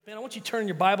Man, I want you to turn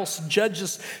your Bibles to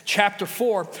Judges chapter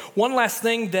 4. One last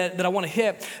thing that I want to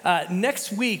hit.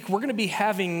 Next week, we're going to be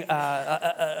having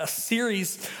a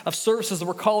series of services that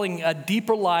we're calling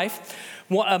Deeper Life.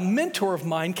 A mentor of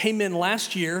mine came in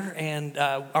last year, and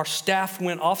our staff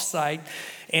went off-site.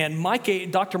 And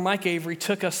Dr. Mike Avery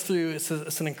took us through,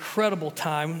 it's an incredible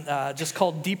time, just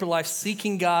called Deeper Life,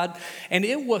 Seeking God. And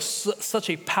it was such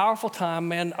a powerful time,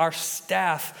 man. Our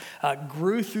staff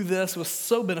grew through this. It was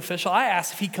so beneficial. I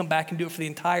asked if he'd come back and do it for the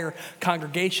entire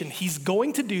congregation. He's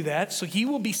going to do that, so he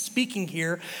will be speaking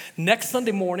here next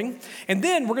Sunday morning. And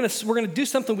then we're gonna do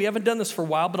something, we haven't done this for a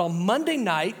while, but on Monday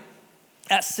night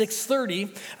at 6:30,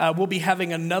 we'll be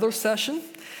having another session.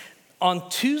 On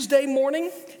Tuesday morning,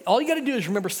 all you got to do is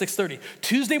remember 6:30.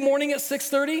 Tuesday morning at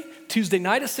 6:30, Tuesday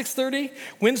night at 6:30,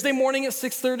 Wednesday morning at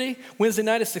 6:30, Wednesday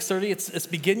night at 6:30. It's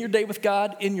begin your day with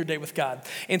God, end your day with God.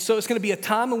 And so it's going to be a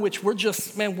time in which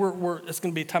it's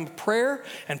going to be a time of prayer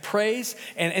and praise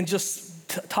and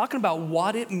just talking about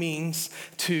what it means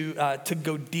to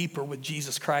go deeper with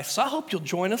Jesus Christ. So I hope you'll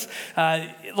join us.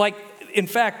 In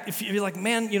fact, if you're like,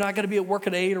 man, I got to be at work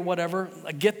at 8 or whatever,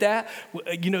 I get that.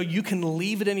 You can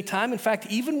leave at any time. In fact,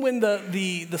 even when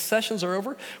the sessions are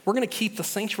over, we're going to keep the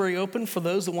sanctuary open for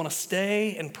those that want to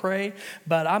stay and pray.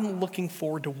 But I'm looking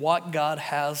forward to what God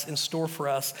has in store for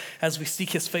us as we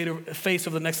seek his face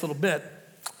over the next little bit.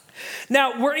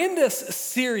 Now, we're in this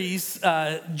series,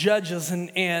 Judges,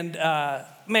 and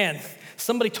man,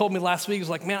 somebody told me last week, it was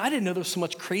like, man, I didn't know there was so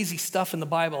much crazy stuff in the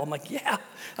Bible. I'm like, yeah,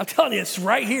 I'm telling you, it's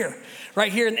right here.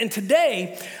 And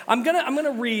today, I'm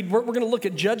gonna read, we're gonna look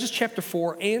at Judges chapter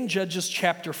 4 and Judges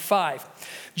chapter 5.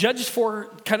 Judges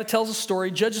 4 kind of tells a story.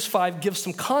 Judges 5 gives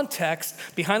some context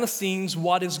behind the scenes,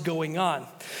 what is going on.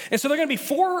 And so there are gonna be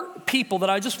 4 people that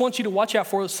I just want you to watch out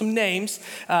for, some names.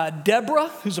 Deborah,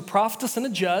 who's a prophetess and a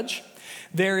judge.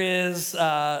 There is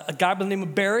a guy by the name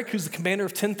of Barak, who's the commander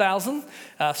of 10,000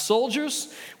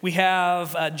 soldiers. We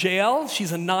have Jael.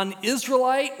 She's a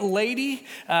non-Israelite lady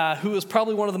who is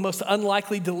probably one of the most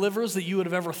unlikely deliverers that you would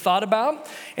have ever thought about.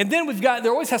 And then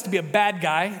there always has to be a bad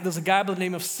guy. There's a guy by the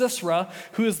name of Sisera,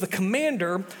 who is the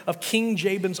commander of King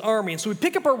Jabin's army. And so we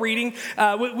pick up our reading.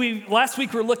 Last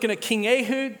week we were looking at King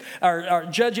Ehud, or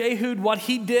Judge Ehud, what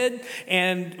he did.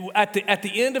 And at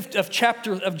the end of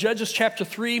Judges chapter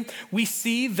 3, we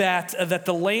see that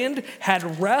the land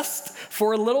had rest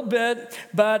for a little bit,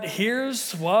 but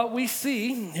here's what we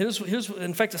see. Here's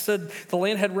in fact, it said the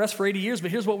land had rest for 80 years,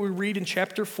 but here's what we read in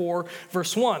chapter 4,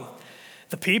 verse 1.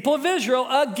 The people of Israel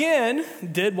again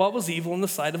did what was evil in the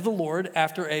sight of the Lord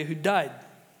after Ehud died.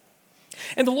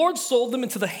 And the Lord sold them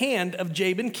into the hand of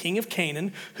Jabin, king of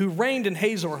Canaan, who reigned in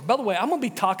Hazor. By the way, I'm going to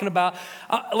be talking about,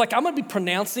 I'm going to be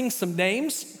pronouncing some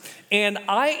names, and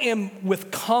I am with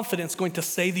confidence going to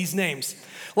say these names.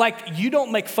 You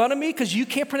don't make fun of me because you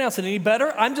can't pronounce it any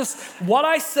better. What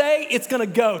I say, it's going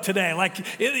to go today.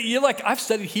 You're like, I've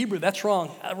studied Hebrew, that's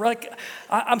wrong.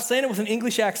 I'm saying it with an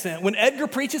English accent. When Edgar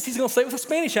preaches, he's going to say it with a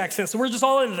Spanish accent, so we're just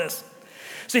all into this.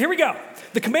 So here we go.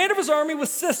 The commander of his army was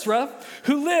Sisera,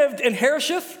 who lived in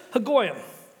Harosheth Hagoyim.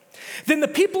 Then the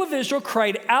people of Israel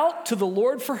cried out to the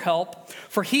Lord for help,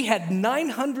 for he had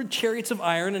 900 chariots of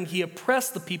iron, and he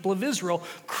oppressed the people of Israel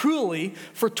cruelly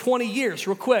for 20 years.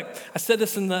 Real quick, I said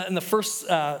this in the first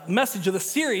message of the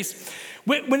series.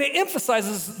 When it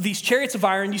emphasizes these chariots of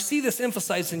iron, you see this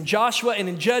emphasized in Joshua and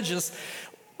in Judges.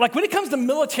 When it comes to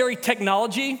military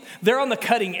technology, they're on the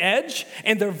cutting edge,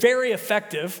 and they're very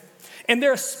effective. And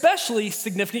they're especially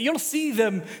significant. You don't see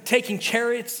them taking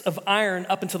chariots of iron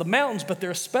up into the mountains, but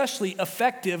they're especially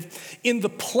effective in the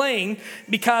plain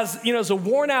because, as a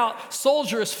worn out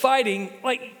soldier is fighting,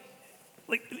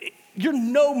 you're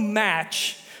no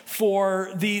match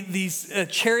for these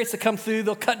chariots that come through.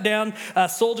 They'll cut down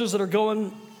soldiers that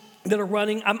are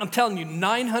running. I'm telling you,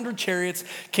 900 chariots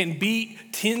can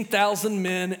beat 10,000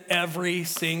 men every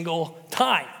single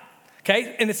time.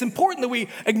 Okay, and it's important that we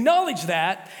acknowledge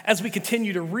that as we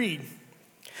continue to read.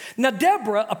 Now,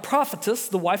 Deborah, a prophetess,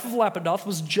 the wife of Lapidoth,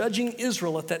 was judging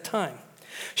Israel at that time.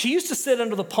 She used to sit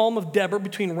under the palm of Deborah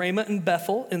between Ramah and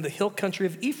Bethel in the hill country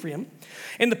of Ephraim,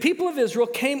 and the people of Israel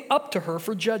came up to her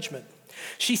for judgment.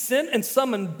 She sent and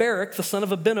summoned Barak, the son of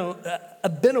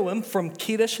Abinoam from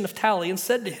Kedesh Naphtali, and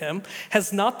said to him,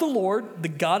 "Has not the Lord, the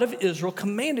God of Israel,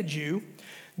 commanded you,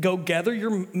 go gather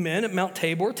your men at Mount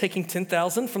Tabor, taking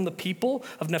 10,000 from the people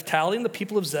of Naphtali and the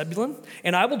people of Zebulun.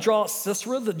 And I will draw out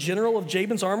Sisera, the general of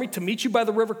Jabin's army, to meet you by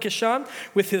the river Kishon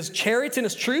with his chariots and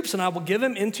his troops, and I will give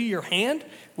him into your hand."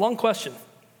 Long question.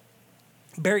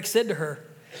 Barak said to her,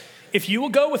 "If you will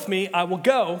go with me, I will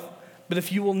go. But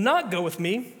if you will not go with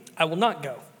me, I will not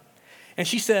go." And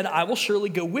she said, I will surely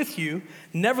go with you.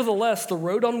 Nevertheless, the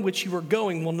road on which you are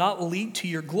going will not lead to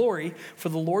your glory, for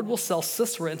the Lord will sell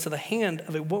Sisera into the hand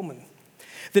of a woman.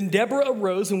 Then Deborah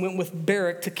arose and went with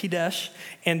Barak to Kadesh,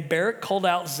 and Barak called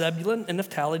out Zebulun and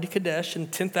Naphtali to Kadesh,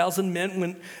 and 10,000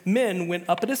 men went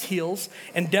up at his heels,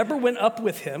 and Deborah went up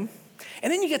with him.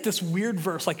 And then you get this weird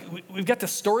verse, like we've got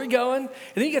this story going, and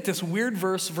then you get this weird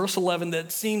verse, verse 11,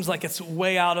 that seems like it's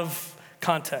way out of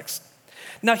context.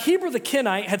 Now Heber the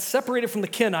Kenite had separated from the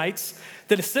Kenites,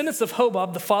 the descendants of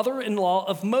Hobab, the father-in-law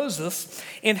of Moses,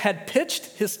 and had pitched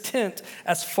his tent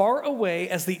as far away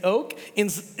as the oak in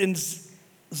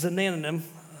Zaanannim,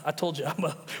 I told you,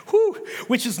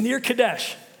 which is near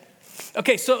Kadesh.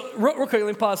 Okay, so real quick, let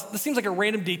me pause. This seems like a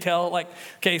random detail. Like,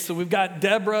 okay, so we've got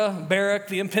Deborah, Barak,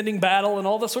 the impending battle, and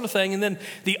all that sort of thing. And then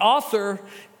the author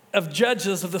of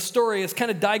Judges of the story is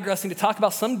kind of digressing to talk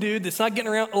about some dude that's not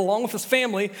getting around along with his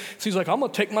family. So he's like, I'm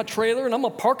going to take my trailer and I'm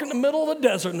going to park it in the middle of the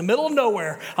desert, in the middle of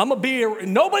nowhere.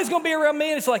 Nobody's going to be around me.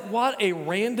 And it's like, what a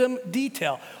random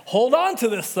detail. Hold on to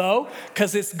this, though,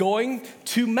 because it's going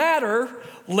to matter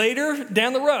later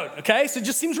down the road, okay? So it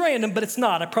just seems random, but it's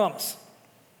not, I promise.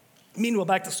 Meanwhile,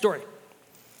 back to the story.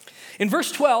 In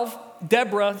verse 12,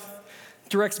 Deborah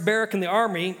directs Barak and the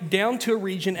army down to a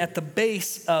region at the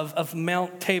base of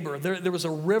Mount Tabor. There was a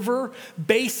river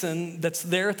basin that's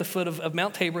there at the foot of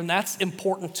Mount Tabor, and that's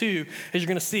important too, as you're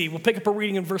going to see. We'll pick up a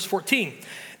reading in verse 14.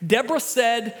 Deborah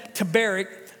said to Barak,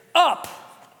 up,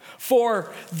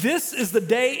 for this is the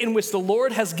day in which the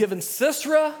Lord has given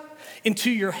Sisera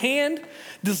into your hand.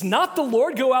 Does not the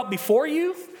Lord go out before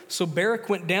you? So Barak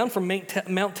went down from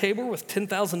Mount Tabor with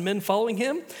 10,000 men following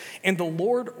him, and the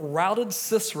Lord routed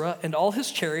Sisera and all his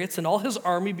chariots and all his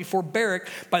army before Barak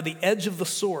by the edge of the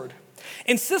sword.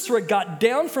 And Sisera got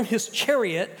down from his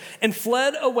chariot and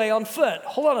fled away on foot.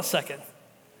 Hold on a second.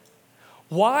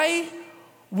 Why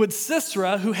would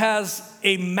Sisera, who has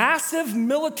a massive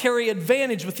military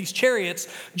advantage with these chariots,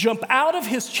 jump out of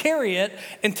his chariot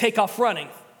and take off running?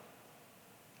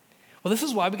 Well, this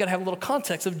is why we got to have a little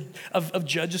context of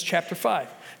Judges chapter 5.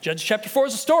 Judges chapter 4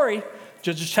 is a story.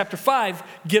 Judges chapter 5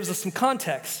 gives us some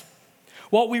context.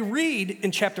 What we read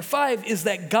in chapter 5 is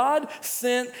that God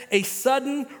sent a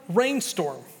sudden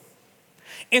rainstorm,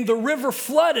 and the river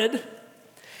flooded,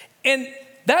 and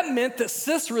that meant that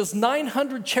Sisera's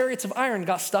 900 chariots of iron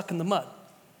got stuck in the mud.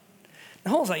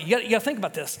 Now, hold on a second. You got to think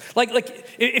about this. Like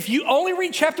if you only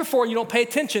read chapter 4 and you don't pay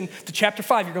attention to chapter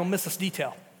 5, you're going to miss this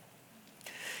detail.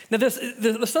 Now,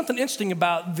 there's something interesting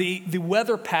about the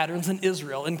weather patterns in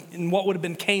Israel and what would have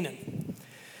been Canaan.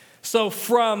 So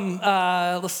from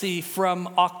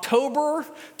October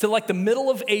to like the middle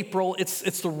of April,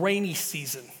 it's the rainy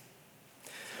season.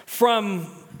 From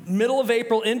middle of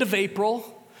April, end of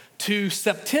April to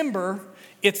September,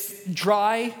 it's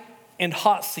dry and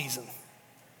hot season.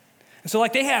 And so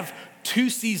like they have 2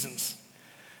 seasons,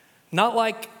 not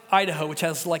like Idaho, which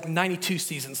has like 92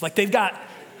 seasons. Like they've got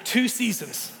 2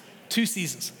 seasons. 2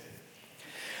 seasons.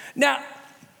 Now,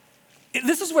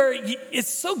 this is where it's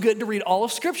so good to read all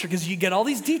of Scripture because you get all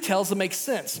these details that make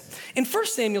sense. In 1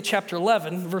 Samuel chapter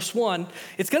 11, verse 1,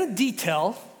 it's going to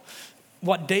detail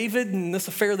what David and this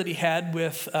affair that he had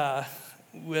with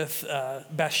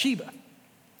Bathsheba.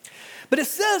 But it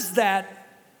says that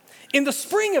in the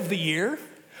spring of the year,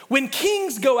 when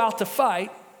kings go out to fight,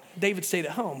 David stayed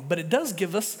at home. But it does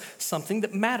give us something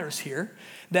that matters here,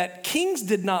 that kings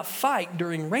did not fight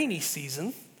during rainy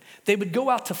season. They would go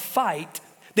out to fight.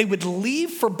 They would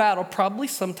leave for battle probably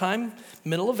sometime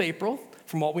middle of April,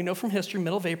 from what we know from history,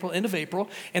 middle of April, end of April,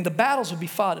 and the battles would be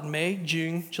fought in May,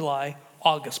 June, July,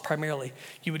 August primarily.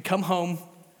 You would come home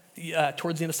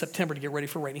towards the end of September to get ready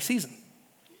for rainy season.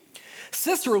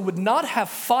 Sisera would not have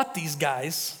fought these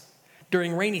guys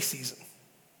during rainy season.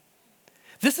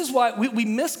 This is why we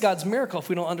miss God's miracle if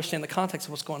we don't understand the context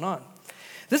of what's going on.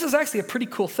 This is actually a pretty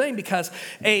cool thing because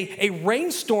a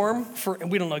rainstorm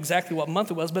we don't know exactly what month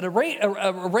it was, but a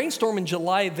rainstorm in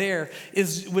July there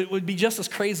would be just as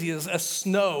crazy as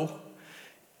snow,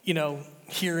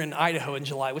 here in Idaho in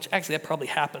July, which actually that probably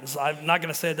happens. I'm not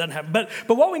going to say it doesn't happen.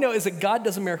 But what we know is that God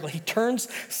does a miracle. He turns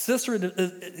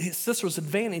Sisera's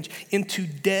advantage into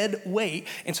dead weight.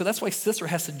 And so that's why Sisera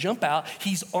has to jump out.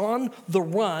 He's on the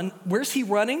run. Where's he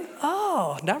running?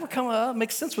 Oh, now we're coming,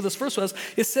 makes sense what this verse was.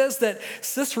 It says that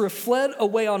Sisera fled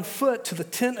away on foot to the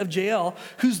tent of Jael,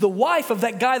 who's the wife of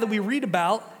that guy that we read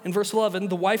about in verse 11,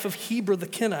 the wife of Heber the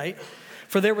Kenite.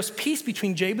 For there was peace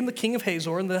between Jabin the king of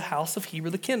Hazor and the house of Heber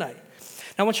the Kenite.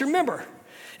 Now, I want you to remember,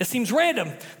 it seems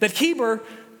random that Heber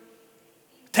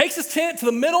takes his tent to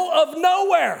the middle of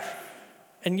nowhere.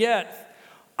 And yet,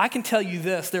 I can tell you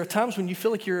this, there are times when you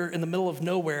feel like you're in the middle of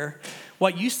nowhere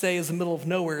what you say is the middle of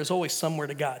nowhere is always somewhere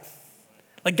to God.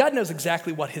 Like God knows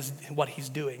exactly what he's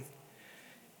doing.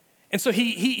 And so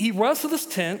he runs to this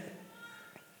tent,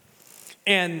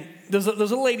 and there's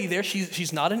a lady there.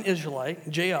 She's not an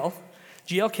Israelite, Jael.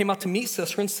 Jael came out to meet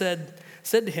Sisera and said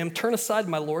to him, "Turn aside,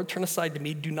 my lord, turn aside to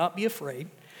me. Do not be afraid."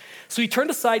 So he turned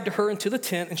aside to her into the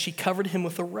tent, and she covered him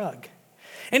with a rug.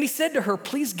 And he said to her,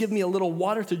 "Please give me a little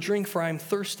water to drink, for I am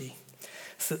thirsty."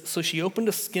 So she opened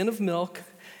a skin of milk,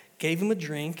 gave him a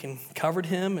drink, and covered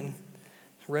him, and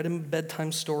read him a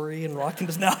bedtime story, and rocked him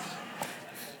his now.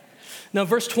 Now,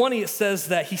 verse 20, it says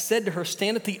that he said to her,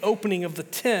 "Stand at the opening of the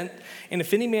tent, and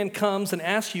if any man comes and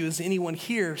asks you, 'Is anyone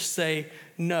here?' say,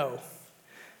 'No.'"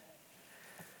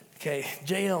 Okay,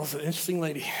 Jael's an interesting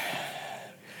lady.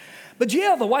 But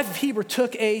Jael, the wife of Heber,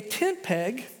 took a tent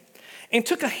peg and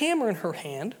took a hammer in her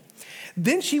hand.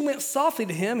 Then she went softly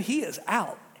to him. He is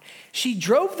out. She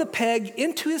drove the peg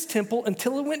into his temple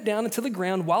until it went down into the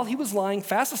ground while he was lying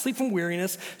fast asleep from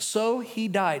weariness, so he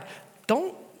died.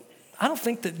 I don't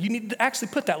think that you need to actually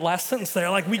put that last sentence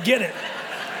there, like we get it.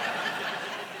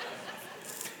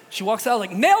 She walks out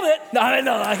like, "Nailed it."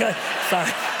 No,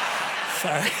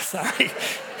 sorry.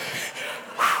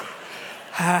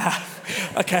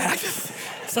 Okay,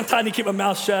 sometimes you keep my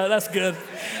mouth shut, that's good.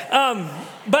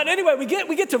 But anyway, we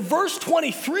get to verse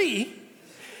 23,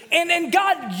 and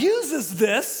God uses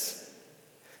this.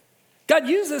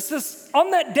 On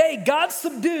that day, God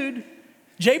subdued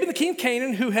Jabin, the king of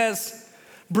Canaan, who has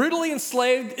brutally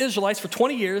enslaved Israelites for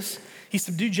 20 years. He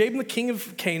subdued Jabin, the king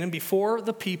of Canaan, before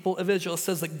the people of Israel. It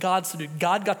says that God subdued.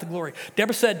 God got the glory.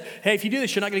 Deborah said, "Hey, if you do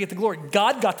this, you're not going to get the glory."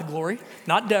 God got the glory,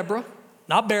 not Deborah,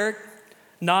 not Barak,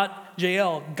 not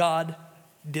Jael. God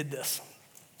did this.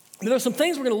 There's some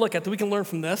things we're going to look at that we can learn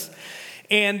from this.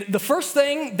 And the first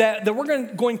thing that we're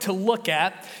going to look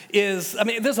at is,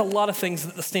 there's a lot of things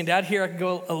that stand out here. I could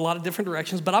go a lot of different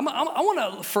directions, but I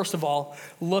want to, first of all,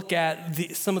 look at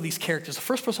some of these characters. The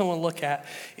first person I want to look at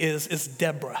is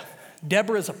Deborah.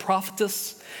 Deborah is a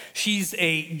prophetess. She's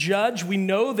a judge. We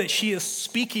know that she is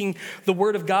speaking the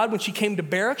word of God. When she came to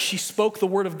Barak, she spoke the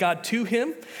word of God to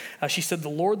him. She said, "The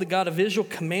Lord, the God of Israel,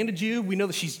 commanded you." We know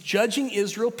that she's judging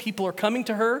Israel. People are coming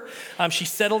to her.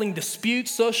 She's settling disputes,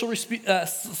 social,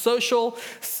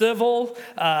 civil,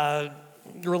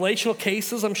 relational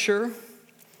cases, I'm sure.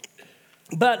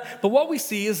 But what we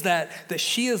see is that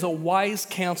she is a wise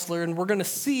counselor, and we're going to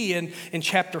see in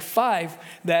chapter 5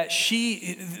 that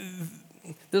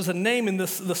there's a name in the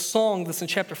song that's in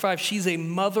chapter 5. She's a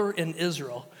mother in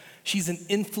Israel. She's an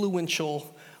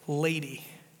influential lady.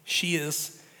 She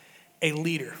is a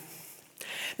leader.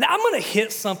 Now, I'm going to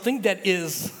hit something that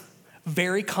is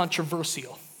very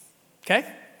controversial, okay?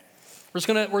 We're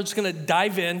just going to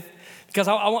dive in because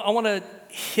I want to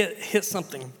hit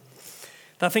something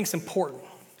that I think is important.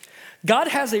 God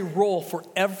has a role for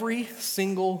every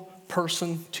single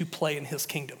person to play in his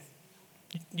kingdom.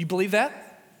 You believe that?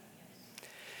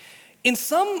 In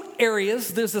some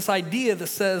areas, there's this idea that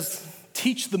says,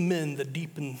 teach the men the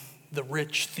deep and the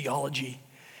rich theology,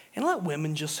 and let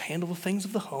women just handle the things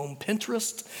of the home.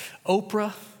 Pinterest,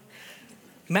 Oprah,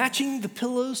 matching the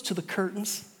pillows to the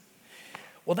curtains.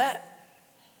 Well, that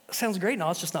sounds great.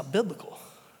 No, it's just not biblical.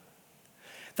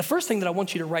 The first thing that I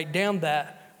want you to write down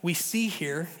that we see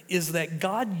here is that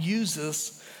God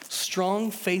uses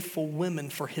strong, faithful women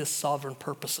for his sovereign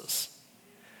purposes.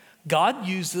 God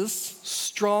uses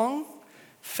strong,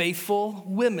 faithful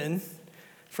women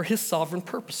for his sovereign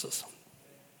purposes.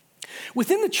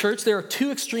 Within the church, there are two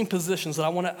extreme positions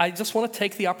that I just want to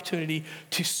take the opportunity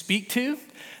to speak to,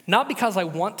 not because I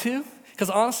want to, because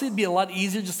honestly, it'd be a lot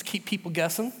easier just to keep people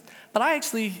guessing. But I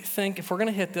actually think if we're going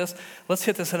to hit this, let's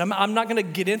hit this. And I'm not going to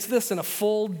get into this in a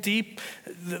full, deep,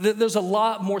 there's a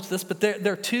lot more to this, but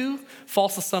there are two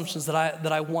false assumptions that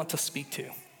I want to speak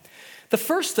to. The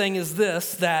first thing is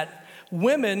this, that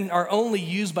women are only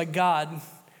used by God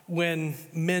when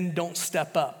men don't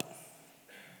step up.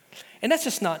 And that's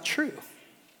just not true.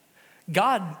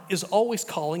 God is always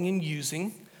calling and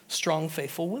using strong,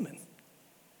 faithful women.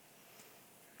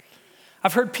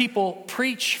 I've heard people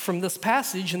preach from this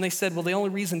passage and they said, well, the only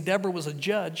reason Deborah was a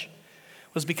judge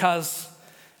was because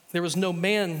there was no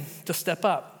man to step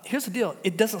up. Here's the deal.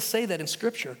 It doesn't say that in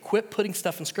Scripture. Quit putting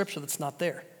stuff in Scripture that's not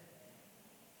there.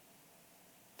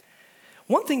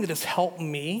 One thing that has helped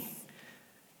me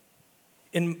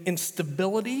in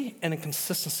stability and in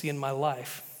consistency in my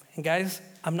life, and guys,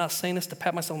 I'm not saying this to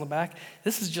pat myself on the back.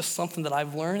 This is just something that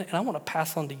I've learned, and I want to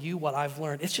pass on to you what I've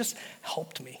learned. It's just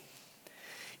helped me,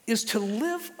 is to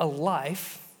live a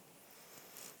life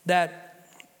that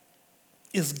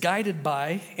is guided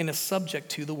by and is subject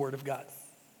to the Word of God.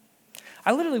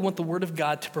 I literally want the Word of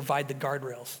God to provide the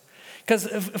guardrails. Because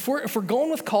if we're going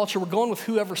with culture, we're going with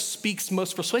whoever speaks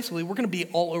most persuasively, we're going to be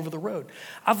all over the road.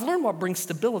 I've learned what brings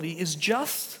stability is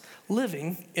just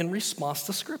living in response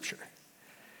to Scripture.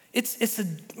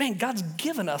 Man, God's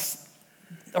given us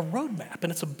a roadmap,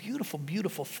 and it's a beautiful,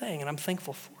 beautiful thing, and I'm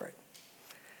thankful for it.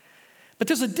 But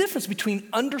there's a difference between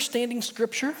understanding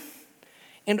Scripture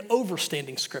and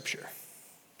overstanding Scripture.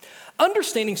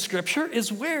 Understanding Scripture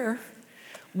is where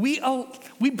we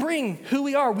bring who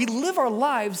we are. We live our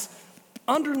lives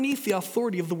underneath the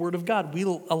authority of the Word of God.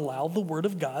 We'll allow the Word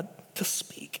of God to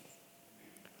speak.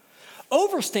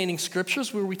 Overstanding Scripture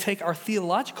is where we take our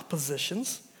theological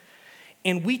positions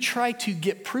and we try to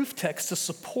get proof texts to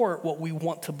support what we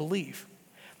want to believe.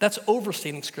 That's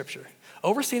overstanding Scripture.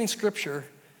 Overstanding Scripture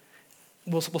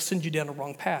will send you down the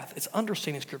wrong path. It's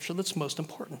understanding Scripture that's most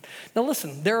important. Now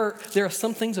listen, there are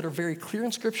some things that are very clear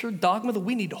in Scripture, dogma that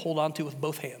we need to hold on to with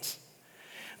both hands.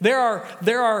 There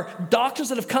are doctrines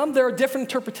that have come, there are different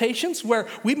interpretations where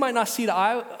we might not see the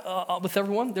eye with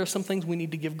everyone. There are some things we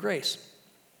need to give grace.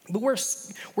 But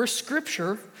where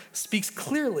Scripture speaks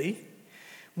clearly,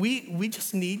 we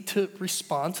just need to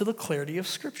respond to the clarity of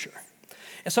Scripture.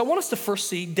 And so I want us to first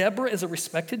see Deborah is a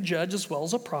respected judge as well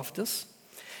as a prophetess.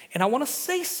 And I want to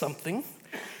say something,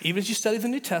 even as you study the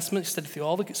New Testament, you study through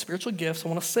all the spiritual gifts, I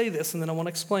want to say this and then I want to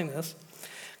explain this.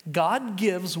 God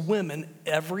gives women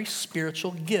every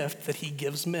spiritual gift that he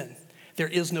gives men. There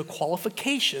is no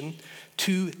qualification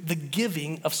to the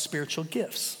giving of spiritual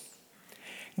gifts.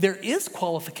 There is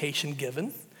qualification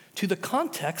given to the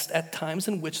context at times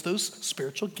in which those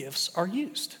spiritual gifts are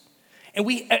used. And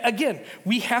we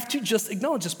have to just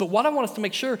acknowledge this. But what I want us to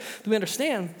make sure that we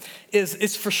understand is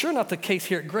it's for sure not the case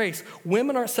here at Grace.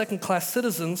 Women aren't second-class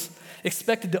citizens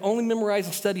expected to only memorize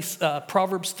and study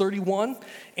Proverbs 31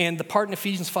 and the part in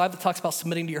Ephesians 5 that talks about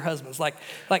submitting to your husbands.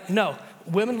 No,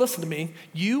 women, listen to me.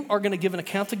 You are going to give an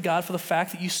account to God for the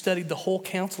fact that you studied the whole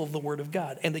counsel of the Word of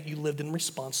God and that you lived in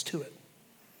response to it.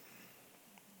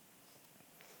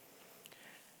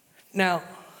 Now,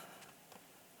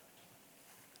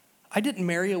 I didn't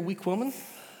marry a weak woman,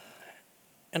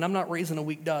 and I'm not raising a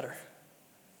weak daughter.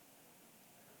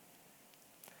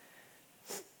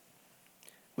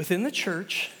 Within the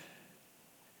church,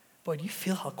 boy, do you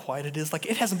feel how quiet it is? Like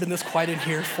it hasn't been this quiet in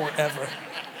here forever.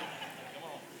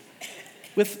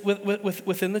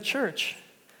 Within the church,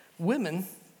 women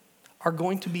are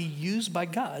going to be used by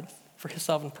God for his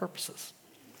sovereign purposes.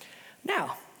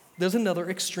 Now, there's another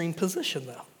extreme position,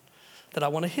 though, that I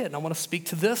want to hit, and I want to speak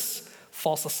to this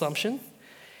false assumption,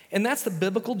 and that's that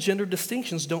biblical gender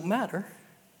distinctions don't matter,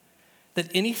 that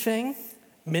anything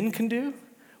men can do,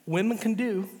 women can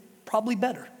do, probably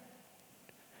better.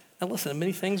 Now listen,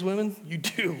 many things, women, you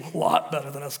do a lot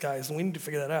better than us guys, and we need to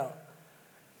figure that out.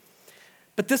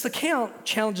 But this account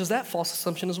challenges that false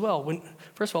assumption as well.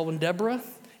 First of all, when Deborah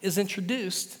is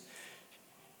introduced,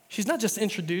 she's not just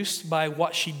introduced by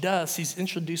what she does, she's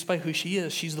introduced by who she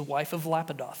is. She's the wife of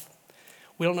Lapidoth.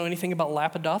 We don't know anything about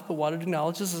Lapidoth, but what it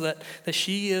acknowledges is that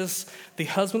she is the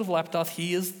husband of Lapidoth.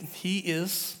 He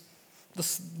is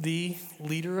the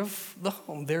leader of the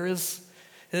home. It's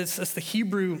the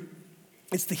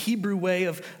Hebrew way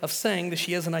of saying that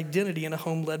she has an identity in a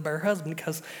home led by her husband,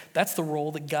 because that's the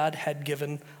role that God had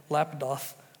given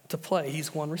Lapidoth to play.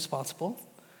 He's one responsible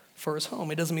for his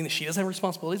home. It doesn't mean that she doesn't have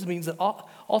responsibilities. It means that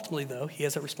ultimately, though, he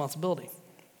has that responsibility.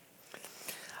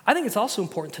 I think it's also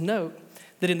important to note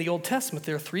that in the Old Testament,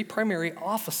 there are three primary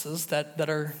offices that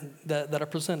are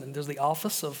presented. There's the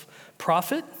office of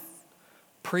prophet,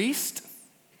 priest,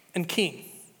 and king.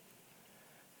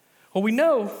 Well, we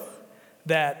know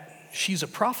that she's a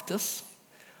prophetess.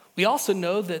 We also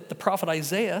know that the prophet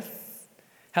Isaiah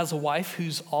has a wife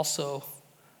who's also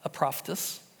a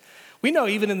prophetess. We know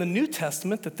even in the New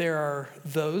Testament that there are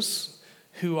those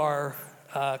who are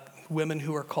women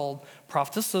who are called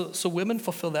prophetess. So women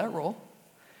fulfill that role.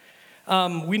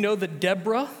 We know that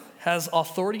Deborah has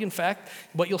authority. In fact,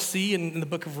 what you'll see in the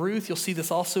book of Ruth, you'll see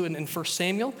this also in 1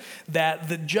 Samuel, that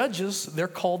the judges, they're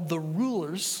called the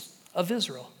rulers of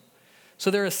Israel.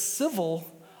 So there is civil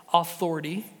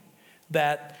authority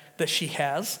that she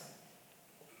has.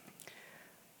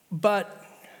 But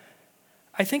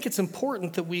I think it's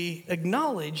important that we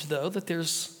acknowledge, though, that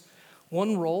there's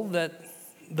one role that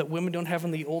women don't have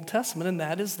in the Old Testament, and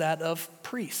that is that of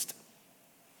priest.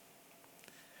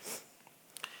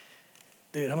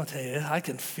 Dude, I'm going to tell you, I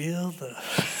can feel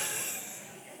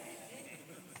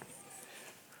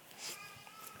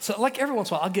So like every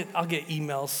once in a while, I'll get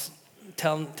emails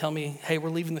tell me, hey, we're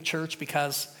leaving the church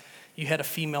because you had a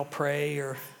female pray,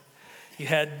 or you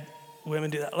had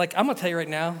women do that. Like, I'm going to tell you right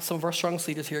now, some of our strongest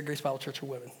leaders here at Grace Bible Church are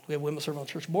women. We have women that serve on the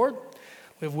church board.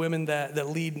 We have women that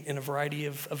lead in a variety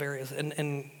of areas.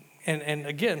 And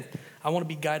again, I want to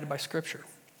be guided by Scripture.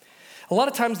 A lot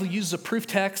of times they'll use a proof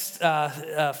text,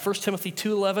 1 Timothy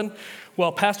 2:11.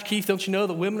 Well, Pastor Keith, don't you know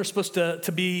that women are supposed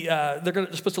to be,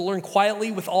 they're supposed to learn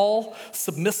quietly with all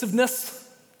submissiveness?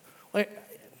 Like,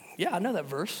 yeah, I know that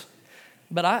verse.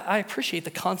 But I appreciate the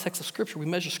context of Scripture. We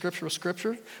measure Scripture with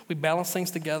Scripture. We balance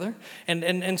things together.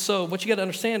 And so what you got to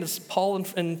understand is Paul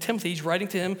and Timothy, he's writing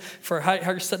to him for how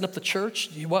you're setting up the church,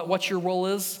 what your role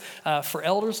is for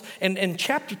elders. And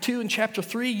chapter 2 and chapter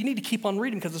 3, you need to keep on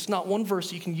reading because it's not one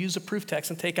verse you can use a proof text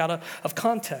and take out of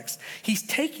context. He's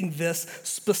taking this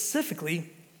specifically.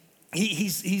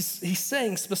 He's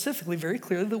saying specifically, very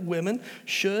clearly, that women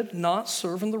should not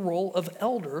serve in the role of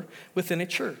elder within a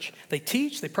church. They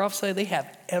teach, they prophesy, they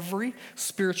have every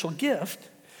spiritual gift,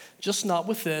 just not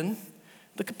within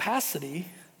the capacity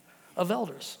of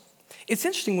elders. It's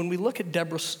interesting when we look at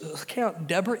Deborah's account,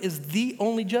 Deborah is the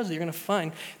only judge that you're going to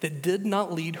find that did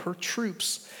not lead her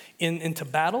troops into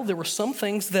battle. There were some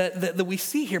things that we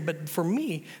see here, but for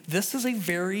me, this is a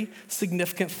very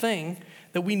significant thing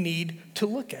that we need to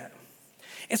look at.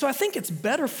 And so I think it's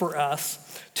better for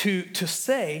us to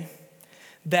say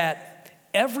that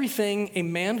everything a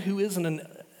man who isn't an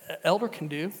elder can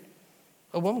do,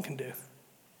 a woman can do.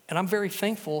 And I'm very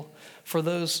thankful for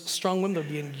those strong women that are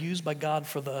being used by God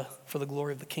for the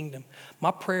glory of the kingdom.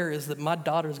 My prayer is that my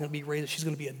daughter is going to be raised, she's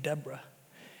going to be a Deborah.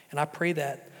 And I pray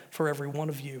that for every one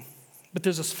of you. But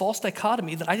there's this false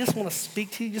dichotomy that I just want to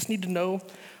speak to you. You just need to know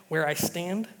where I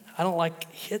stand. I don't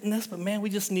like hitting this, but man,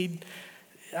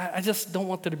 I just don't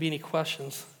want there to be any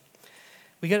questions.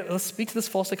 Let's speak to this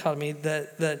false dichotomy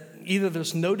that either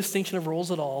there's no distinction of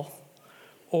roles at all,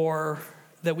 or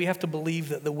that we have to believe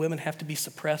that the women have to be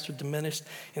suppressed or diminished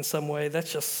in some way.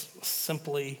 That's just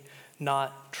simply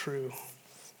not true.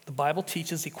 The Bible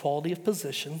teaches equality of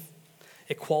position,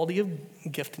 equality of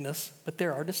giftedness, but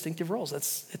there are distinctive roles.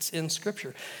 It's in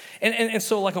Scripture. And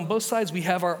so like on both sides, we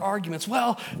have our arguments.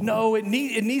 Well, no, it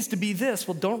needs to be this.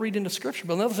 Well, don't read into Scripture.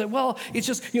 But another say, well, it's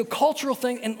just, cultural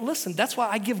thing. And listen, that's why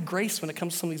I give grace when it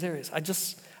comes to some of these areas.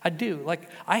 I do. Like,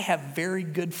 I have very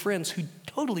good friends who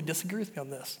totally disagree with me on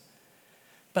this.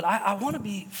 But I want to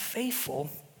be faithful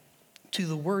to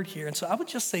the word here. And so I would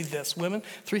just say this, women,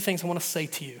 3 things I want to say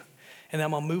to you. And then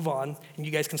I'm going to move on, and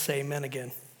you guys can say amen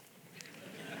again.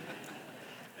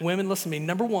 Women, listen to me.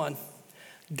 Number 1,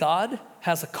 God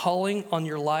has a calling on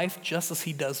your life just as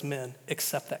he does men.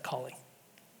 Accept that calling.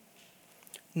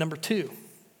 Number 2,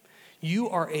 you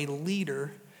are a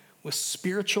leader with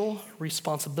spiritual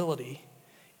responsibility.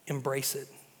 Embrace it.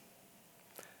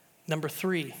 Number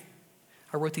 3,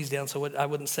 I wrote these down so I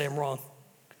wouldn't say them wrong.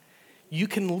 You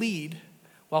can lead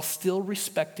while still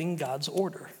respecting God's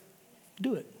order.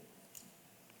 Do it.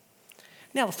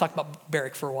 Now let's talk about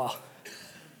Barak for a while.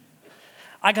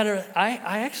 I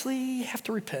actually have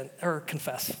to repent or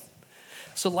confess.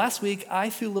 So last week, I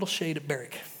threw a little shade at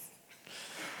Barak.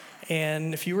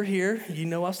 And if you were here, you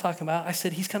know what I was talking about. I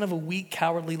said he's kind of a weak,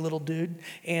 cowardly little dude.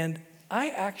 And I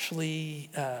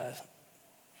actually,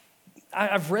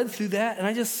 I've read through that, and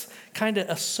I just kind of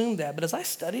assumed that. But as I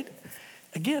studied,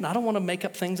 again, I don't want to make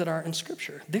up things that aren't in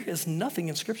Scripture. There is nothing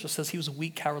in Scripture that says he was a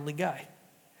weak, cowardly guy.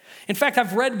 In fact,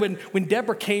 I've read when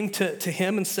Deborah came to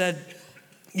him and said,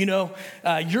 you're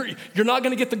not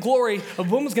going to get the glory. A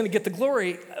woman's going to get the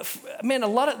glory. Man, a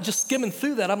lot of just skimming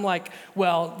through that, I'm like,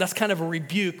 well, that's kind of a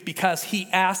rebuke because he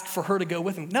asked for her to go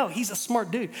with him. No, he's a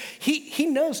smart dude. He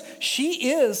knows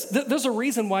she is, there's a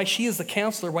reason why she is the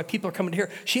counselor, why people are coming to her.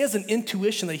 She has an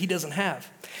intuition that he doesn't have.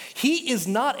 He is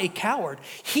not a coward.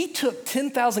 He took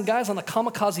 10,000 guys on a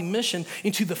kamikaze mission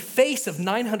into the face of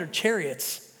 900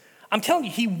 chariots. I'm telling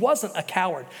you, he wasn't a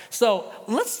coward. So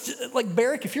like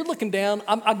Barak, if you're looking down,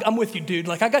 I'm with you, dude.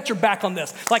 Like, I got your back on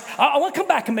this. Like, I want to come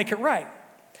back and make it right.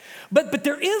 But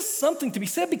there is something to be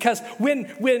said because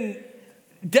when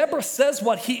Deborah says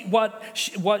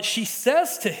what she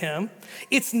says to him,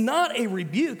 it's not a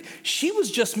rebuke. She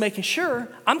was just making sure.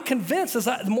 I'm convinced,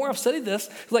 the more I've studied this,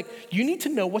 like, you need to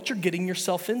know what you're getting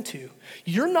yourself into.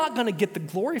 You're not going to get the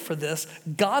glory for this.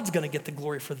 God's going to get the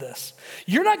glory for this.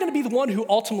 You're not going to be the one who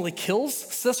ultimately kills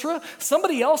Sisera.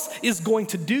 Somebody else is going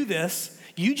to do this.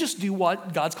 You just do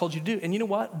what God's called you to do. And you know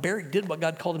what? Barak did what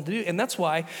God called him to do. And that's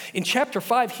why in chapter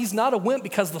 5, he's not a wimp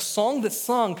because the song that's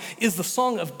sung is the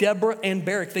song of Deborah and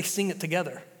Barak. They sing it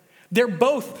together. They're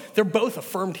both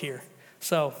affirmed here.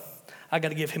 So I got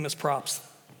to give him his props.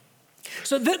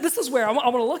 So this is where I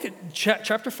want to look at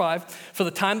chapter 5 for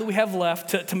the time that we have left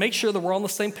to make sure that we're on the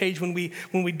same page when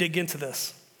we dig into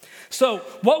this. So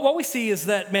what we see is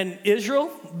that, man,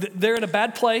 Israel, they're in a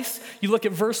bad place. You look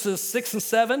at verses 6 and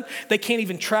 7, they can't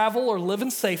even travel or live in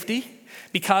safety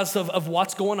because of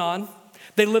what's going on.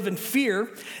 They live in fear.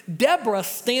 Deborah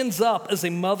stands up as a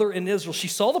mother in Israel. She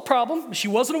saw the problem. She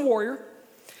wasn't a warrior.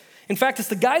 In fact, it's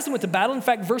the guys that went to battle. In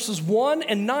fact, verses 1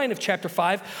 and 9 of chapter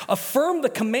 5 affirm the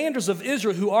commanders of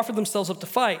Israel who offered themselves up to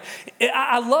fight.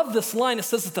 I love this line. It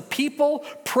says that the people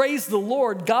praised the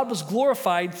Lord. God was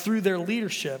glorified through their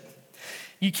leadership.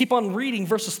 You keep on reading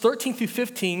verses 13 through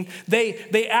 15.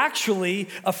 They actually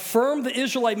affirm the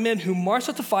Israelite men who marched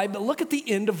up to fight. But look at the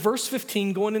end of verse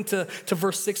 15 going into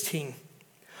verse 16.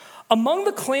 Among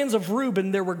the clans of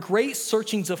Reuben, there were great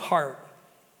searchings of heart.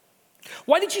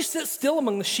 Why did you sit still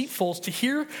among the sheepfolds to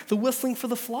hear the whistling for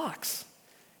the flocks?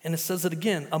 And it says it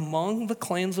again, among the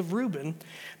clans of Reuben,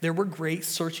 there were great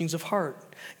searchings of heart.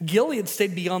 Gilead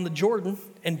stayed beyond the Jordan,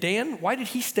 and Dan, why did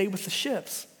he stay with the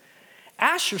ships?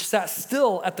 Asher sat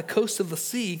still at the coast of the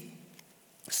sea,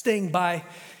 staying by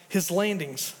his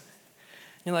landings.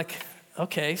 You're like,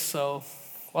 okay, so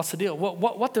what's the deal?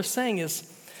 What they're saying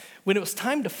is, when it was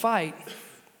time to fight,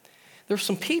 there's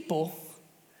some people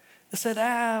that said,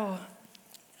 I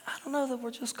don't know that we're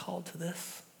just called to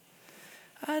this.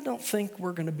 I don't think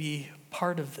we're going to be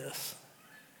part of this.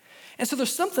 And so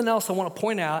there's something else I want to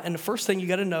point out. And the first thing you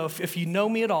got to know, if you know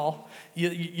me at all,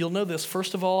 you'll know this.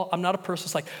 First of all, I'm not a person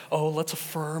that's like, oh, let's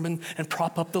affirm and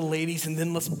prop up the ladies and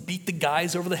then let's beat the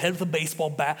guys over the head with a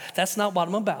baseball bat. That's not what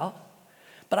I'm about.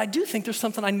 But I do think there's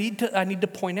something I need to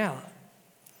point out.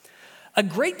 A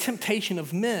great temptation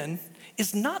of men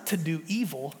is not to do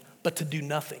evil, but to do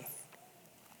nothing.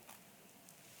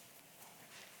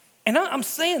 And I'm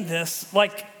saying this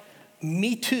like,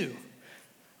 me too.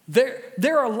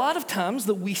 There are a lot of times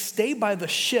that we stay by the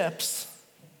ships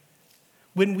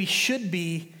when we should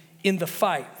be in the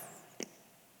fight.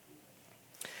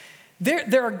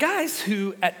 There are guys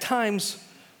who at times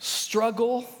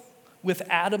struggle with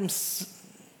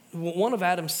one of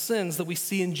Adam's sins that we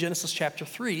see in Genesis chapter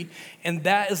 3, and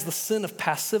that is the sin of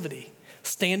passivity,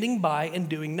 standing by and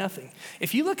doing nothing.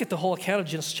 If you look at the whole account of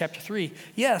Genesis chapter 3,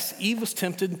 yes, Eve was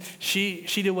tempted, she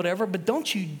did whatever, but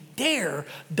don't you dare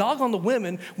dog on the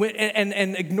women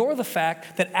and ignore the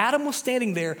fact that Adam was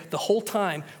standing there the whole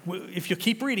time, if you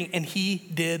keep reading, and he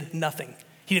did nothing.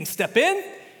 He didn't step in,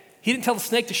 he didn't tell the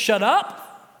snake to shut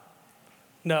up.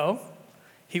 No,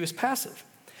 he was passive.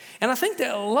 And I think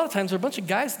that a lot of times there are a bunch of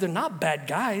guys, they're not bad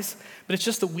guys, but it's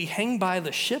just that we hang by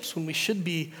the ships when we should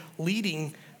be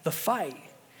leading the fight.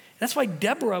 And that's why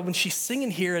Deborah, when she's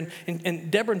singing here,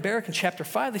 and Deborah and Barak in chapter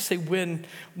 5, they say when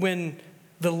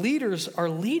the leaders are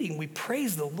leading, we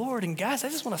praise the Lord. And guys, I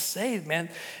just want to say, man,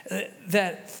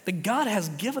 that God has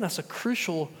given us a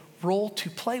crucial role to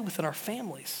play within our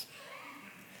families.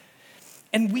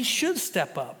 And we should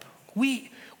step up. We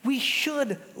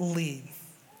should lead.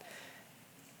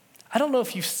 I don't know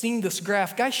if you've seen this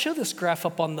graph. Guys, show this graph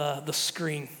up on the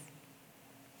screen.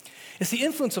 It's the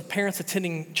influence of parents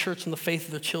attending church on the faith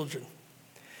of their children.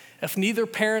 If neither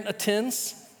parent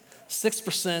attends,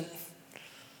 6%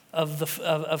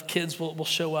 of kids will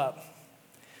show up.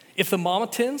 If the mom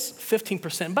attends,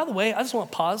 15%. And by the way, I just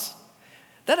want to pause.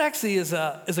 That actually is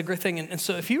a great thing. And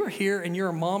so if you are here and you're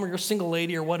a mom or you're a single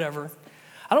lady or whatever,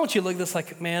 I don't want you to look at this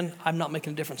like, man, I'm not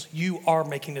making a difference. You are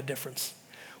making a difference.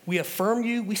 We affirm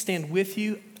you. We stand with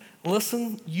you.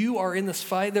 Listen, you are in this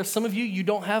fight. There's some of you, you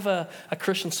don't have a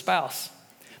Christian spouse.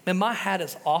 Man, my hat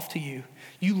is off to you.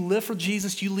 You live for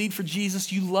Jesus. You lead for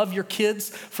Jesus. You love your kids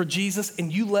for Jesus.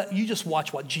 And you just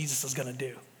watch what Jesus is going to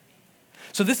do.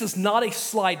 So this is not a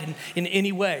slight in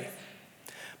any way.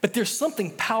 But there's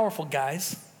something powerful,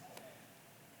 guys.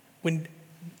 When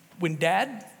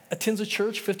dad attends a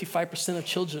church, 55% of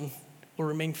children will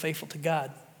remain faithful to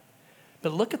God.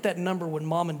 But look at that number when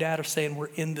mom and dad are saying we're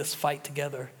in this fight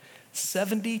together.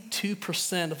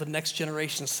 72% of the next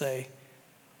generation say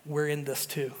we're in this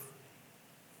too.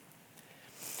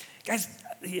 Guys,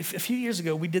 a few years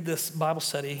ago, we did this Bible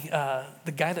study.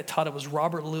 The guy that taught it was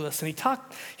Robert Lewis, and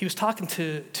he was talking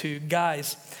to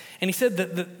guys, and he said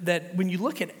that when you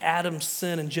look at Adam's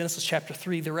sin in Genesis chapter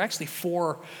 3, there were actually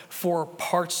four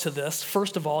parts to this.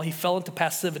 First of all, he fell into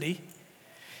passivity.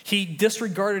 He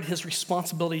disregarded his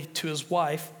responsibility to his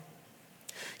wife.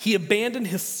 He abandoned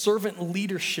his servant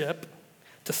leadership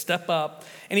to step up,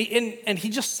 and he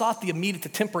just sought the immediate, the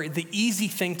temporary, the easy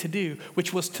thing to do,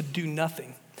 which was to do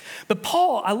nothing. But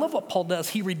Paul, I love what Paul does.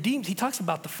 He talks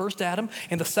about the first Adam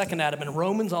and the second Adam in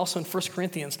Romans, also in 1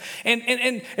 Corinthians.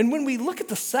 And when we look at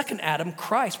the second Adam,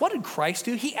 Christ, what did Christ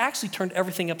do? He actually turned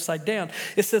everything upside down.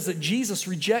 It says that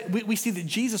we see that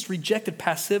Jesus rejected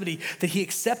passivity, that he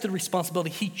accepted responsibility.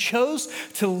 He chose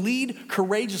to lead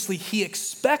courageously. He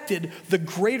expected the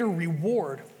greater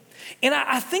reward. And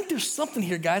I think there's something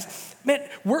here, guys. Man,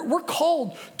 we're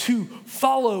called to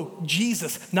follow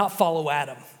Jesus, not follow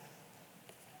Adam.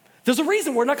 There's a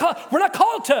reason we're not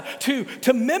called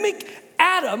to mimic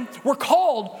Adam. We're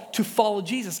called to follow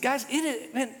Jesus. Guys,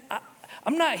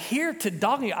 I'm not here to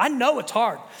dog you. I know it's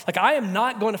hard. Like, I am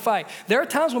not going to fight. There are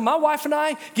times when my wife and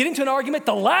I get into an argument,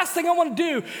 the last thing I want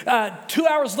to do 2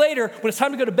 hours later when it's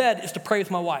time to go to bed is to pray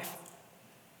with my wife.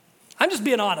 I'm just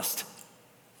being honest.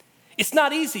 It's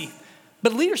not easy,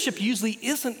 but leadership usually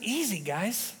isn't easy,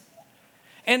 guys.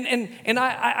 And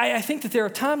I think that there are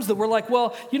times that we're like,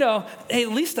 well, hey,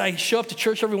 at least I show up to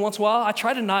church every once in a while. I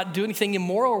try to not do anything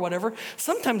immoral or whatever.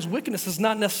 Sometimes wickedness is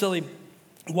not necessarily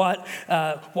what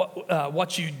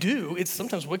you do. It's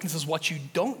sometimes wickedness is what you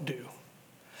don't do.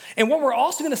 And what we're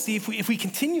also going to see if we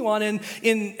continue on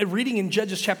in reading in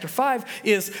Judges chapter 5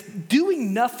 is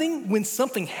doing nothing when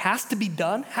something has to be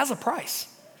done has a price.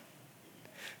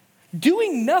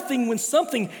 Doing nothing when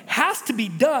something has to be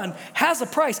done has a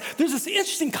price. There's this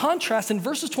interesting contrast in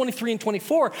verses 23 and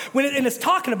 24 and it's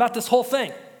talking about this whole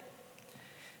thing.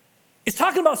 It's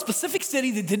talking about a specific city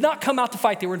that did not come out to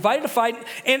fight. They were invited to fight,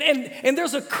 and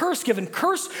there's a curse given.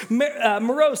 Curse,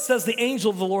 Meroz, says the angel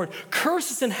of the Lord.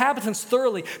 Curse its inhabitants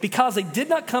thoroughly because they did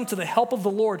not come to the help of the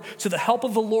Lord,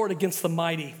 against the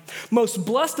mighty. Most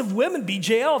blessed of women be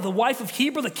Jael, the wife of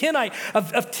Heber the Kenite,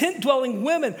 of tent-dwelling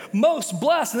women, most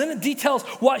blessed. And then it details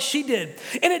what she did.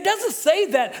 And it doesn't say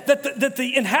that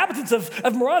the inhabitants of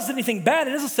Meroz did anything bad.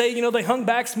 It doesn't say, they hung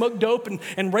back, smoked dope,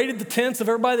 and raided the tents of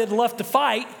everybody that had left to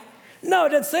fight. No, it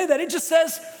doesn't say that. It just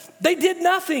says they did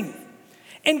nothing.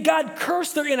 And God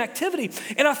cursed their inactivity.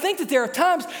 And I think that there are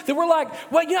times that we're like,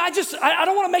 well, I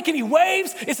don't want to make any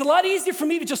waves. It's a lot easier for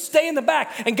me to just stay in the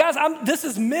back. And guys, this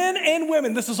is men and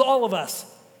women. This is all of us.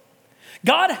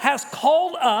 God has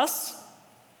called us.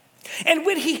 And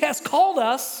when he has called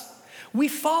us, we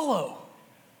follow.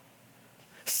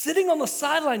 Sitting on the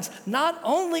sidelines not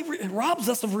only robs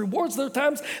us of rewards, there are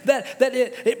times that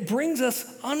it brings us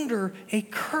under a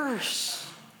curse.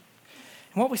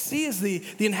 And what we see is the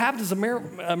inhabitants of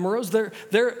Meroz,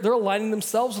 they're aligning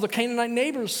themselves with their Canaanite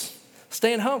neighbors,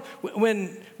 staying home.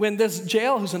 When there's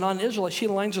Jael, who's a non-Israelite, she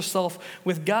aligns herself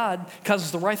with God because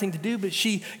it's the right thing to do, but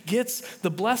she gets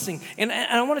the blessing. And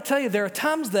I want to tell you, there are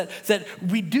times that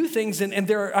we do things, and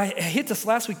I hit this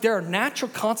last week, there are natural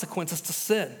consequences to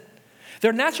sin. There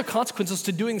are natural consequences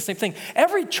to doing the same thing.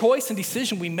 Every choice and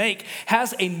decision we make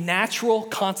has a natural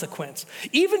consequence.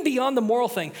 Even beyond the moral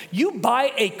thing, you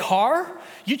buy a car,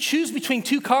 you choose between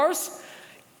two cars,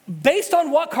 based on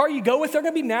what car you go with, there are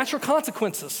going to be natural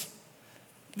consequences.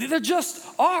 There just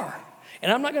are.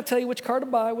 And I'm not going to tell you which car to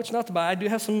buy, which not to buy. I do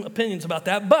have some opinions about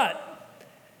that, but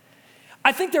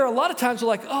I think there are a lot of times we're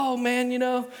like, oh man,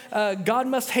 God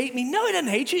must hate me. No, he doesn't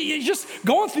hate you. You're just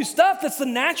going through stuff that's the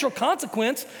natural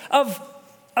consequence of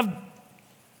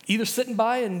either sitting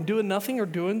by and doing nothing or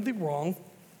doing the wrong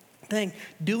thing.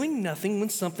 Doing nothing when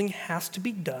something has to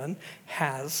be done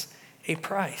has a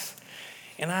price.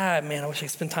 And I wish I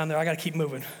could spend time there. I got to keep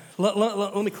moving.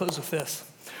 Let me close with this.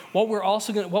 What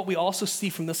we also see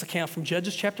from this account from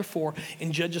Judges chapter 4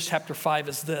 and Judges chapter 5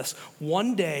 is this.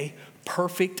 One day,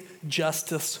 perfect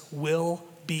justice will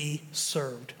be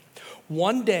served.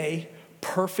 One day,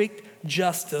 perfect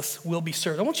justice will be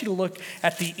served. I want you to look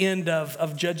at the end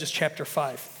of Judges chapter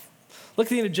 5. Look at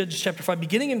the end of Judges chapter 5.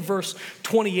 Beginning in verse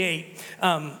 28,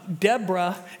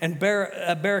 Deborah and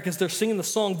Barak, as they're singing the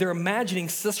song, they're imagining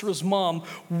Sisera's mom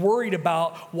worried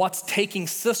about what's taking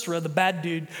Sisera, the bad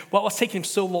dude, what's taking him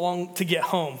so long to get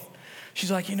home. She's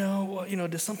like,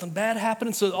 did something bad happen?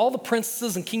 And so all the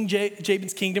princesses in King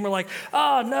Jabin's kingdom are like,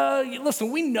 oh, no,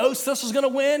 listen, we know Sisera's going to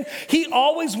win. He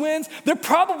always wins. They're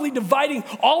probably dividing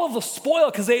all of the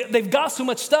spoil because they've got so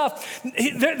much stuff.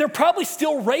 They're probably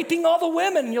still raping all the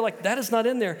women. And you're like, that is not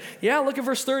in there. Yeah, look at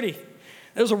verse 30.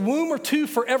 There's a womb or two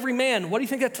for every man. What do you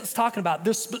think that's talking about?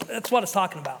 That's what it's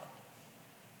talking about.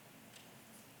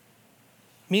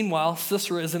 Meanwhile,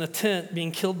 Sisera is in a tent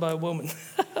being killed by a woman.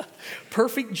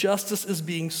 Perfect justice is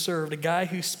being served. A guy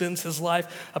who spends his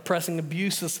life oppressing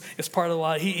abuse is part of the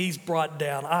law. He's brought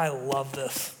down. I love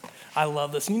this.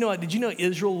 And did you know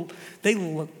Israel,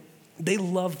 they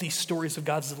love these stories of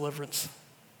God's deliverance.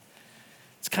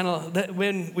 It's kind of that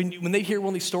when they hear one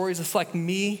of these stories, it's like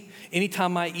me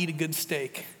anytime I eat a good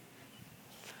steak.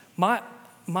 My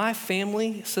my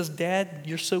family says, Dad,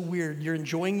 you're so weird. You're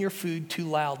enjoying your food too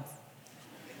loud.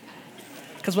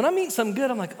 Because when I'm eating something good,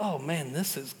 I'm like, oh man,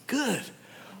 this is good.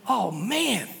 Oh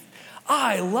man,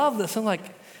 I love this. I'm like,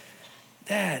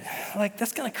 Dad, like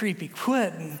that's kind of creepy.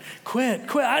 Quit.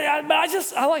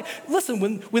 Listen,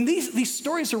 when these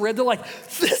stories are read, they're like,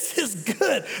 this is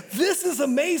good. This is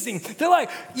amazing. They're like,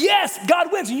 yes,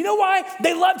 God wins. And you know why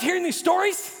they loved hearing these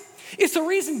stories? It's the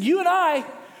reason you and I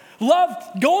love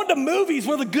going to movies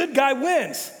where the good guy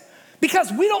wins,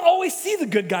 because we don't always see the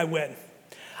good guy win.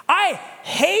 I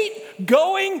hate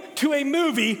going to a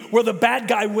movie where the bad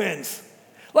guy wins.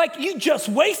 Like, you just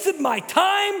wasted my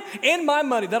time and my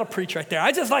money. That'll preach right there.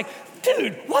 I just like,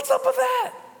 dude, what's up with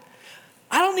that?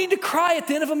 I don't need to cry at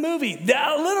the end of a movie.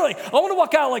 Literally, I want to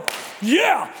walk out like,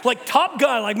 yeah, like Top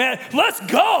Gun, like, man, let's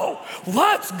go.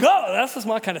 That's just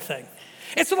my kind of thing.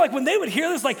 And so like when they would hear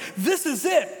this, like, this is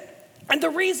it. And the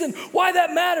reason why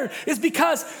that mattered is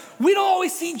because we don't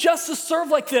always see justice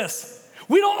served like this.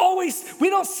 We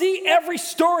don't see every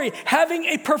story having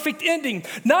a perfect ending.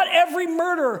 Not every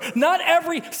murderer, not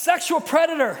every sexual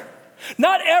predator,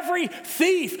 not every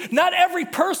thief, not every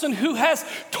person who has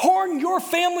torn your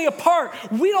family apart.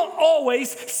 We don't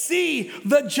always see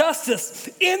the justice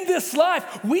in this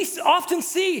life. We often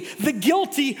see the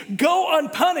guilty go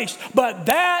unpunished, but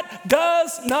that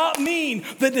does not mean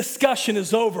the discussion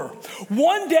is over.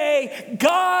 One day,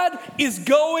 God is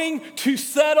going to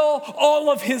settle all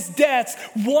of his debts.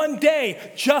 One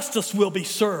day, justice will be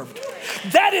served.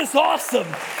 That is awesome.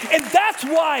 And that's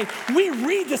why we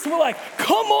read this and we're like,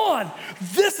 come on.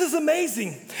 This is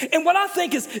amazing. And what I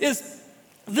think is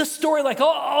this story, like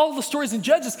all the stories in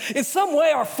Judges, in some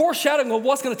way are foreshadowing of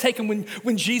what's going to take him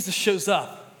when Jesus shows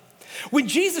up. When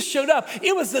Jesus showed up,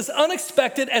 it was as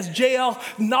unexpected as Jael,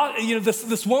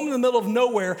 this woman in the middle of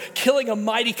nowhere killing a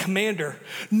mighty commander.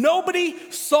 Nobody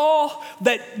saw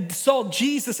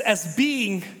Jesus as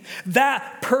being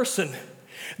that person.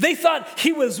 They thought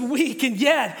he was weak, and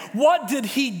yet, what did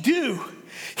he do?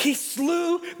 He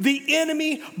slew the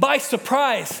enemy by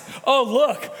surprise. Oh,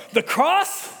 look, the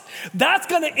cross, that's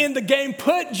going to end the game.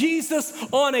 Put Jesus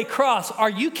on a cross. Are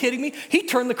you kidding me? He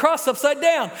turned the cross upside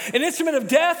down. An instrument of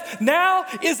death now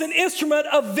is an instrument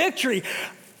of victory.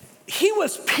 He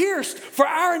was pierced for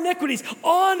our iniquities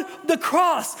on the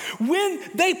cross. When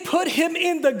they put him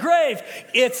in the grave,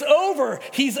 it's over.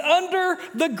 He's under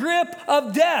the grip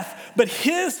of death, but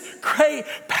his great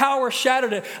power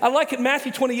shattered it. I like it,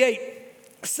 Matthew 28.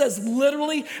 Says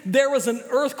literally there was an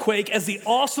earthquake as the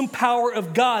awesome power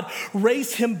of God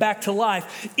raised him back to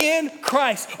life. In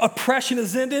Christ, oppression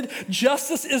is ended,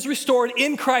 justice is restored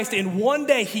in Christ, and one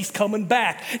day he's coming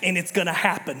back, and it's gonna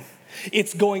happen.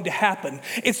 It's going to happen.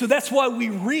 And so that's why we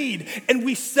read and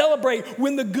we celebrate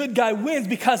when the good guy wins,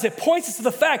 because it points us to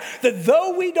the fact that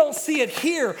though we don't see it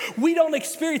here, we don't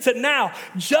experience it now,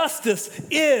 justice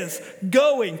is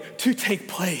going to take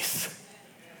place.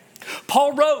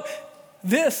 Paul wrote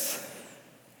this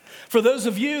for those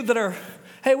of you that are,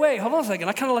 hey, wait, hold on a second.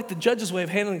 I kind of like the judge's way of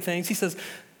handling things. He says,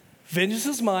 vengeance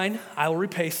is mine, I will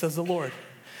repay, says the Lord.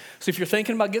 So if you're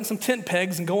thinking about getting some tent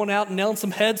pegs and going out and nailing some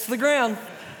heads to the ground,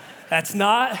 that's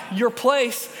not your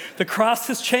place. The cross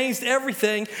has changed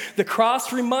everything. The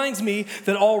cross reminds me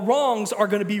that all wrongs are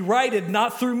going to be righted,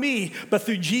 not through me, but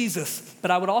through Jesus.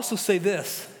 But I would also say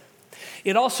this.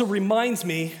 It also reminds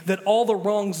me that all the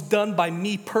wrongs done by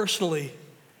me personally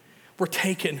were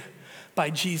taken by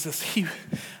Jesus. I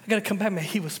got to come back, man.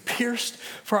 He was pierced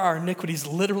for our iniquities.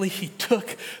 Literally, he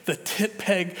took the tent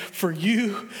peg for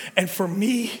you and for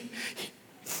me.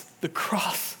 The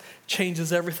cross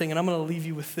changes everything. And I'm going to leave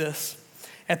you with this.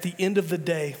 At the end of the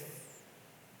day,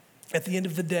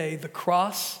 the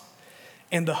cross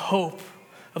and the hope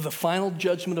of the final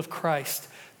judgment of Christ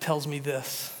tells me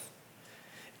this.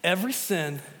 Every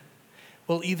sin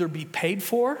will either be paid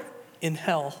for in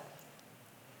hell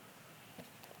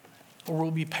or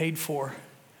will be paid for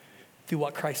through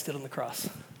what Christ did on the cross.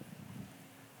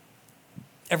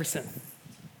 Every sin.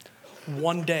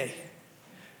 One day,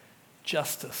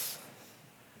 justice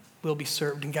will be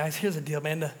served. And guys, here's the deal,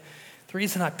 man. The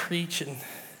reason I preach and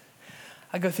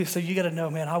I go through, so you got to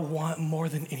know, man, I want more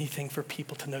than anything for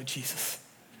people to know Jesus.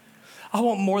 I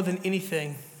want more than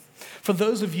anything for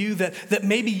those of you that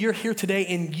maybe you're here today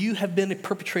and you have been a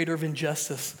perpetrator of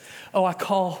injustice. Oh, I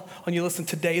call on you, listen,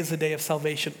 today is the day of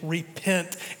salvation.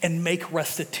 Repent and make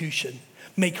restitution.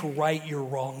 Make right your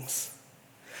wrongs.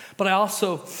 But I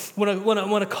also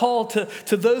want to call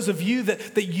to those of you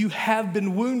that you have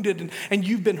been wounded and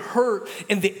you've been hurt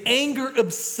and the anger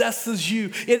obsesses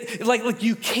you. Like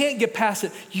you can't get past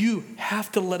it. You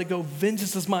have to let it go.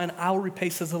 Vengeance is mine. I will repay,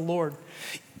 says the Lord.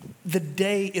 The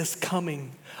day is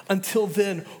coming. Until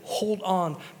then, hold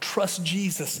on, trust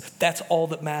Jesus. That's all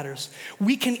that matters.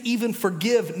 We can even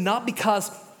forgive, not because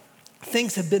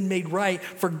things have been made right.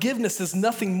 Forgiveness is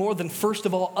nothing more than, first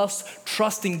of all, us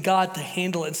trusting God to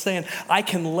handle it and saying, I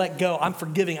can let go. I'm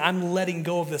forgiving. I'm letting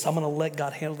go of this. I'm going to let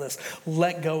God handle this.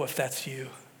 Let go if that's you.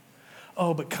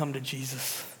 Oh, but come to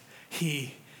Jesus.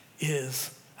 He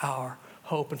is our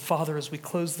hope. And Father, as we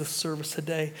close this service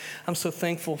today, I'm so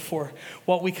thankful for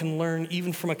what we can learn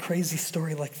even from a crazy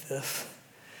story like this.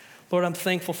 Lord, I'm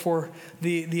thankful for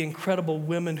the incredible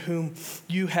women whom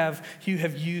you have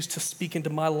used to speak into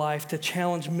my life, to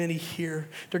challenge many here.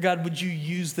 Dear God, would you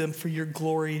use them for your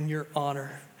glory and your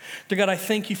honor? Dear God, I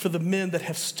thank you for the men that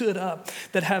have stood up,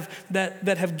 that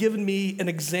have given me an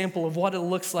example of what it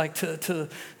looks like to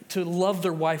love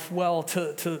their wife well,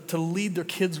 to lead their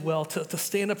kids well, to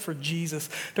stand up for Jesus.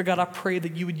 Dear God, I pray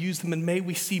that you would use them, and may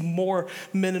we see more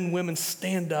men and women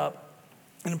stand up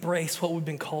and embrace what we've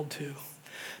been called to.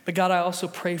 But God, I also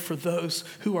pray for those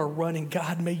who are running.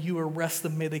 God, may you arrest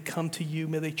them. May they come to you.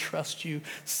 May they trust you.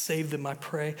 Save them, I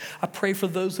pray. I pray for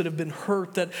those that have been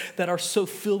hurt, that are so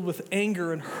filled with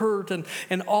anger and hurt and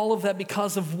all of that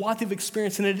because of what they've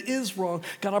experienced, and it is wrong.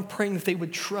 God, I'm praying that they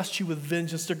would trust you with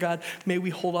vengeance. Dear God, may we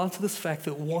hold on to this fact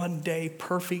that one day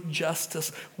perfect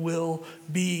justice will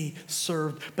be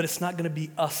served. But it's not going to be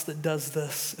us that does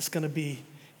this. It's going to be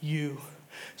you.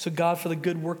 So God, for the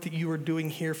good work that you are doing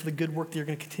here, for the good work that you're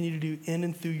going to continue to do in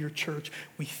and through your church,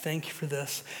 we thank you for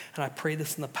this. And I pray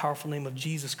this in the powerful name of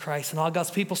Jesus Christ. And all God's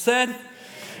people said,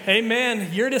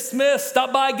 amen. You're dismissed.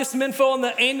 Stop by, get some info on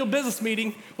the annual business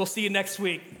meeting. We'll see you next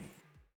week.